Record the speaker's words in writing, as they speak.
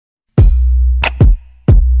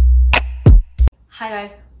Hi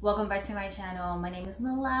guys, welcome back to my channel. My name is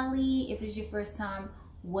Naleleigh. If it's your first time,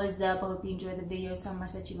 what's up? I hope you enjoyed the video so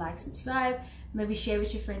much that you like, subscribe, maybe share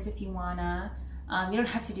with your friends if you wanna. You don't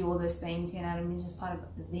have to do all those things, you know what I mean? It's just part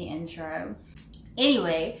of the intro.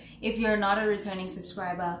 Anyway, if you're not a returning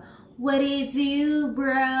subscriber, what do you do,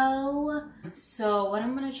 bro? So what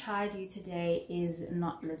I'm gonna try to do today is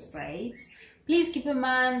knotless braids. Please keep in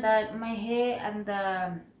mind that my hair and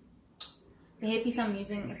the hairpiece I'm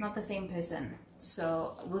using is not the same person.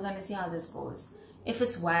 So we're gonna see how this goes. If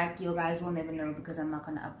it's whack, you guys will never know because I'm not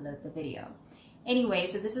gonna upload the video. Anyway,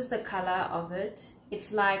 so this is the color of it.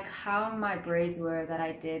 It's like how my braids were that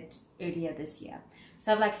I did earlier this year. So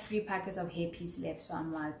I have like 3 packets of hairpiece left. So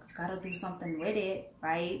I'm like, gotta do something with it,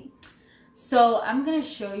 right? So I'm gonna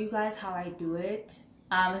show you guys how I do it.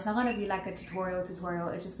 It's not gonna be like a tutorial.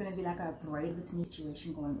 It's just gonna be like a braid with me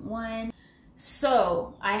situation going on.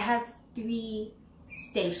 So I have 3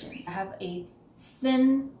 stations. I have a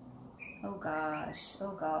thin, oh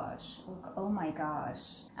my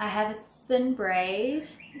gosh. I have a thin braid,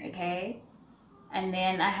 okay? And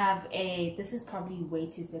then I have a, this is probably way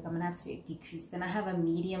too thick. I'm gonna have to decrease. Then I have a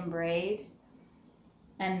medium braid.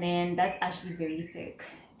 And then that's actually very thick.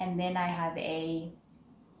 And then I have a,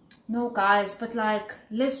 no guys, but like,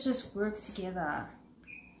 let's just work together.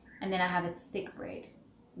 And then I have a thick braid,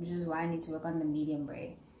 which is why I need to work on the medium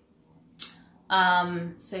braid.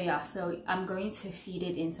 So yeah, so I'm going to feed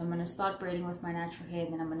it in. So I'm going to start braiding with my natural hair,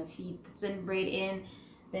 then I'm going to feed the thin braid in,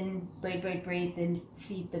 then braid, then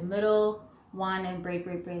feed the middle one, and braid,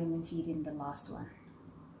 and then feed in the last one.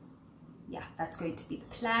 Yeah, that's going to be the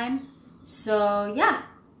plan. So yeah,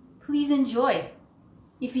 please enjoy.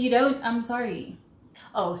 If you don't, I'm sorry.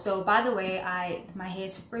 Oh, so by the way, my hair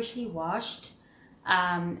is freshly washed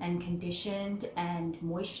and conditioned and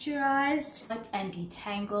moisturized and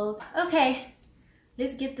detangled. Okay,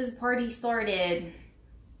 let's get this party started.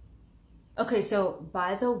 Okay, so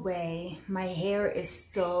by the way, my hair is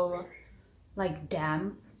still like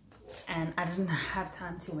damp and I didn't have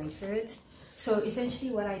time to wait for it. So essentially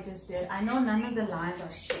what I just did, I know none of the lines are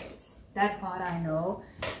straight. That part I know,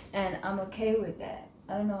 and I'm okay with that.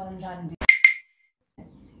 I don't know what I'm trying to do.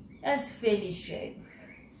 That's fairly straight.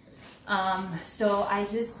 So I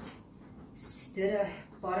just did a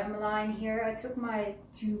bottom line here. I took my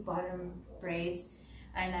 2 bottom braids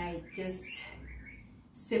and I just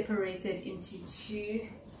separated into 2,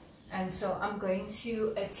 and so I'm going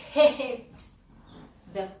to attempt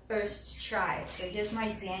the first try. So here's my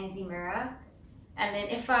dandy mirror, and then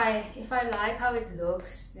if I like how it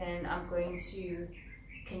looks, then I'm going to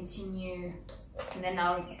continue, and then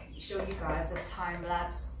I'll show you guys a time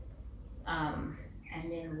lapse and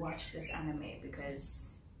then watch this anime,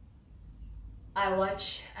 because I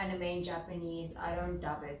watch anime in Japanese. I don't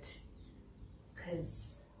dub it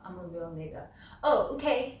because I'm a real nigga. Oh,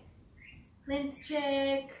 okay, length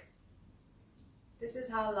check. This is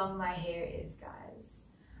how long my hair is, guys.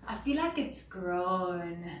 I feel like it's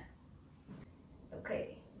grown.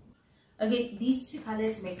 Okay, these 2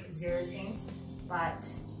 colors make 0 sense, but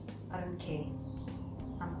I don't care.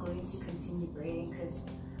 I'm going to continue braiding because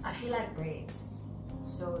I feel like braids.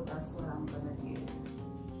 So that's what I'm gonna do.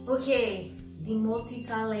 Okay, the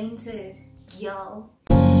multi-talented y'all.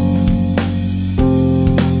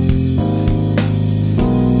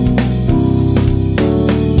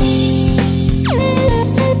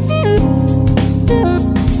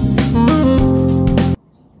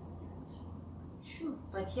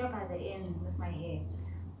 But here by the end with my hair.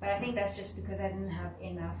 But I think that's just because I didn't have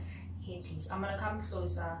enough hairpiece. I'm gonna come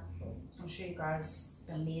closer and show you guys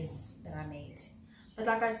the mess that I made. But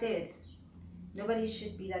like I said, nobody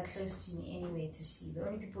should be that close to me anyway to see. The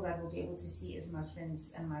only people that will be able to see is my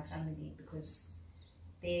friends and my family, because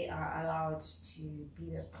they are allowed to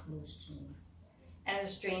be that close to me. As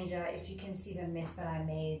a stranger, if you can see the mess that I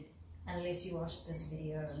made, unless you watched this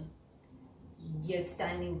video, you're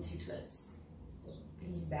standing too close.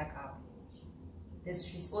 Please back up.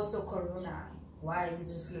 This is also Corona. Why are you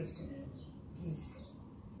this close to me? Please.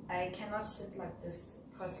 I cannot sit like this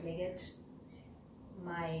cross-legged.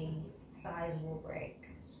 My thighs will break.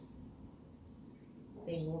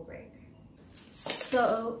 They will break.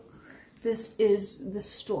 So this is the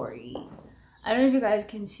story. I don't know if you guys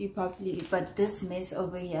can see properly, but this mess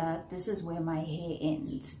over here, this is where my hair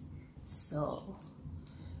ends. So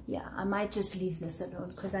yeah, I might just leave this alone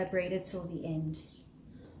because I braided till the end.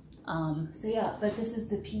 So yeah, but this is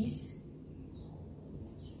the piece.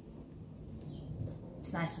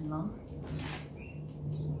 It's nice and long.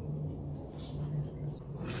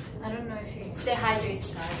 I don't know if you stay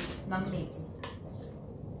hydrated, guys. Mamleti.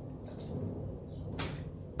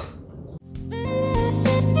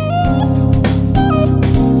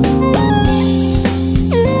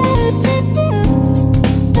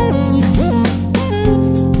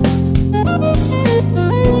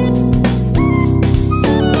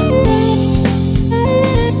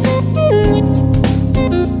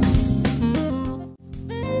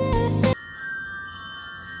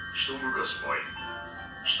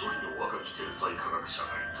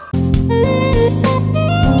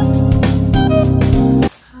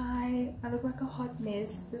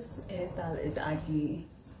 This hairstyle is ugly,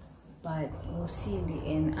 but we'll see in the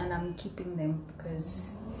end, and I'm keeping them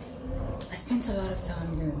because I spent a lot of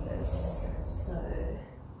time doing this. So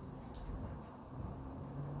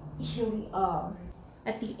here we are.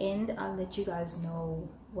 At the end, I'll let you guys know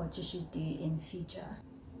what you should do in future.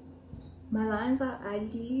 My lines are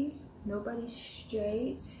ugly, nobody's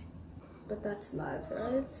straight, but that's life,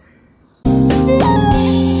 right?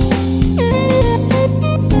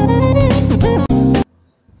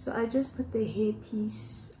 So I just put the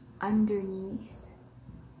hairpiece underneath,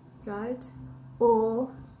 right?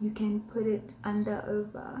 Or you can put it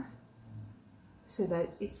over so that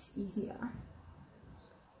it's easier.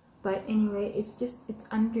 But anyway, it's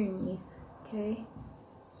underneath, okay?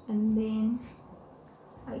 And then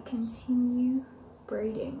I continue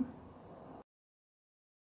braiding.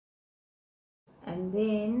 And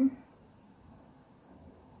then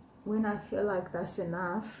when I feel like that's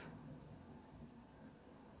enough,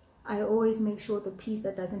 I always make sure the piece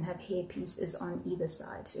that doesn't have hairpiece is on either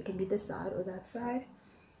side. So it can be this side or that side.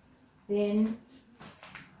 Then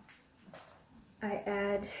I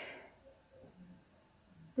add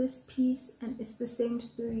this piece, and it's the same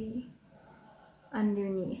story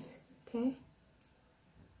underneath, okay?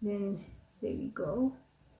 Then there we go.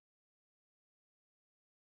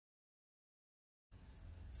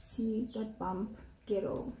 See that bump,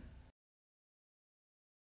 ghetto.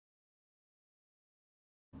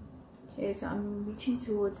 Okay, so I'm reaching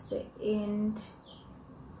towards the end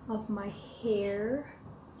of my hair.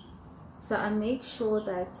 So I make sure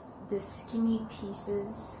that the skinny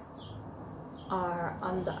pieces are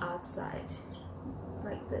on the outside,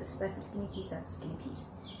 like this. That's a skinny piece, that's a skinny piece.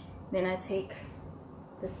 Then I take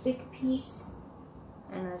the thick piece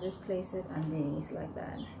and I just place it underneath like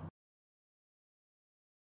that.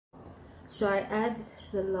 So I add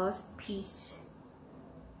the last piece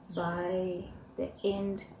by the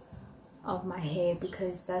end of my hair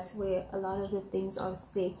because that's where a lot of the things are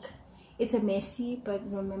thick. It's a messy, but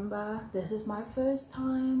remember, this is my first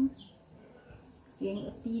time doing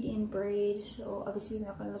a feed-in braid, so obviously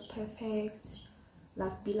not gonna look perfect.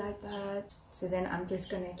 Life be like that. So then I'm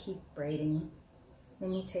just gonna keep braiding.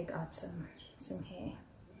 Let me take out some hair.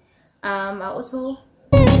 I also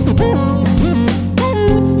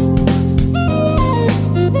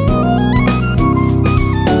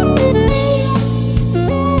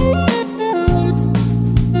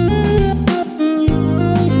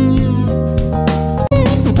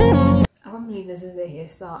this is the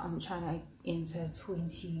hairstyle I'm trying to enter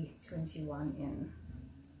 2021 in.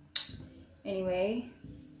 Anyway,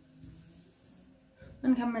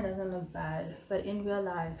 on camera it doesn't look bad, but in real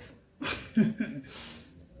life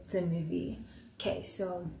it's a movie. Okay,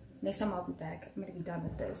 so next time I'll be back, I'm gonna be done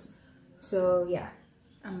with this. So yeah,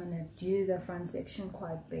 I'm gonna do the front section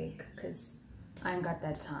quite big because I ain't got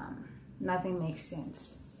that time. Nothing makes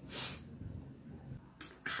sense.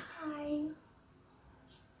 Hi.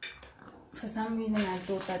 For some reason I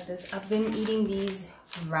thought that I've been eating these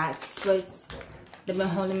rats, so they've been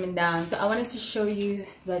holding me down. So I wanted to show you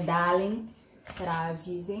the darling that I was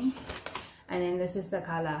using, and then this is the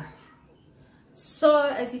color. So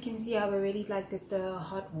as you can see, I've already did the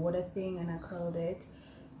hot water thing and I curled it.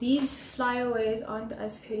 These flyaways aren't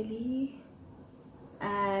as curly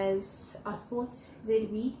as I thought they'd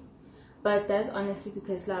be, but that's honestly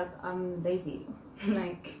because I'm lazy.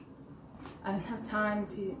 I don't have time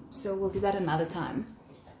to, so we'll do that another time.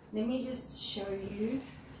 Let me just show you.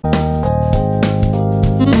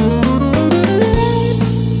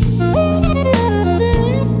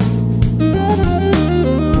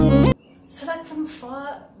 So from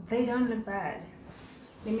far, they don't look bad.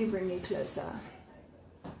 Let me bring it closer.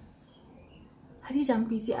 How do you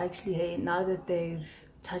jumpy actually hair now that they've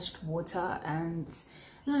touched water? And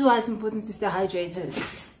this is why it's important to stay hydrated.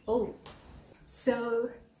 Oh,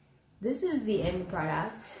 so this is the end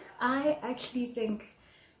product. I actually think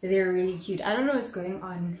they're really cute. I don't know what's going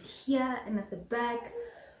on here and at the back,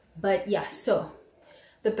 but yeah, so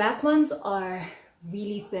the back ones are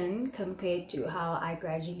really thin compared to how I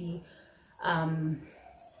gradually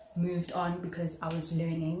moved on because I was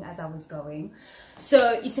learning as I was going.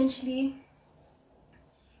 So essentially,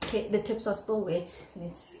 okay, the tips are still wet.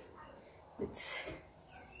 Let's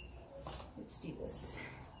do this.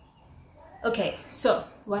 Okay, so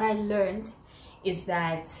what I learned is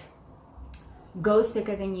that go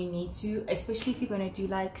thicker than you need to, especially if you're going to do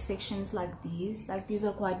sections like these. These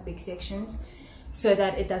are quite big sections, so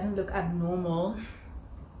that it doesn't look abnormal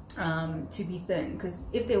to be thin, because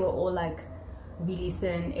if they were all really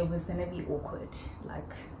thin, it was going to be awkward,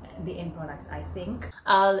 the end product. I think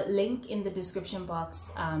I'll link in the description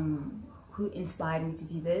box who inspired me to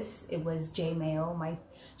do this. It was J Mayo.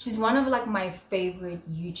 She's one of like my favorite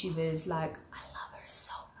YouTubers. Like, I love her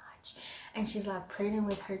so much. And she's like pregnant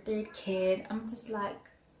with her 3rd kid. I'm just like,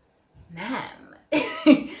 ma'am.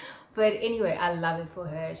 But anyway, I love it for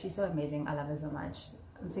her. She's so amazing. I love her so much.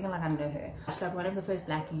 I'm thinking like I know her. She's like one of the first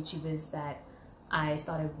black YouTubers that I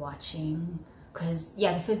started watching. Cause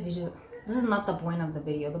yeah, the first video, this is not the point of the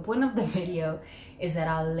video. The point of the video is that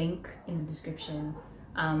I'll link in the description.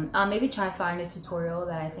 I'll maybe try find a tutorial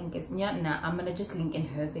that I think is, yeah, no, I'm gonna just link in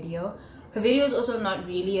her video. Her video is also not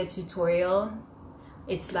really a tutorial.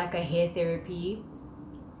 It's like a hair therapy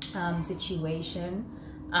situation.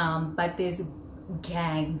 But there's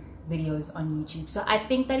gang videos on YouTube. So I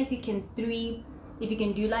think that if you can do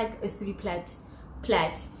like a 3-plait,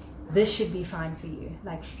 this should be fine for you.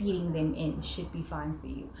 Like feeding them in should be fine for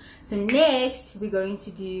you. So next we're going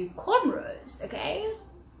to do cornrows. Okay,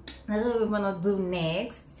 that's what we're gonna do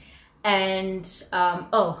next. And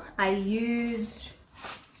oh, I used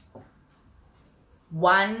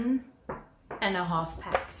 1.5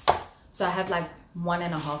 packs, so I have like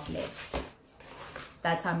 1.5 left.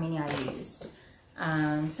 That's how many I used.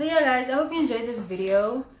 So yeah guys, I hope you enjoyed this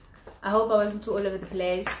video. I hope I wasn't too all over the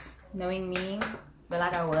place, knowing me, but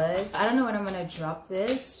like I was. I don't know when I'm gonna drop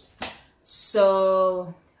this.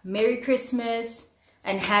 So Merry Christmas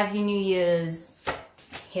and Happy New Year's.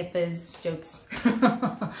 Hippers, jokes.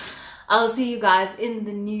 I'll see you guys in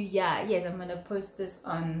the new year. Yes, I'm gonna post this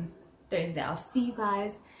on Thursday. I'll see you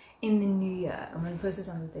guys in the new year. I'm gonna post this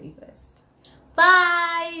on the 31st.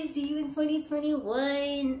 Bye. See you in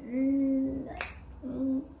 2021.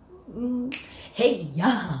 Hey,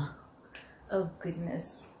 yeah. Oh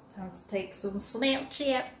goodness. Time to take some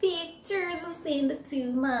Snapchat pictures and send it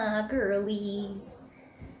to my girlies.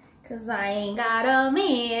 Cause I ain't got a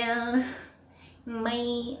man.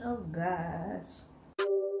 Oh gosh.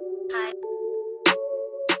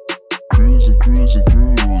 Cruising, cruising,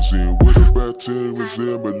 cruising. What about Terry and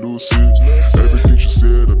Lucy? Everything she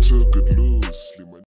said, I took it loosely.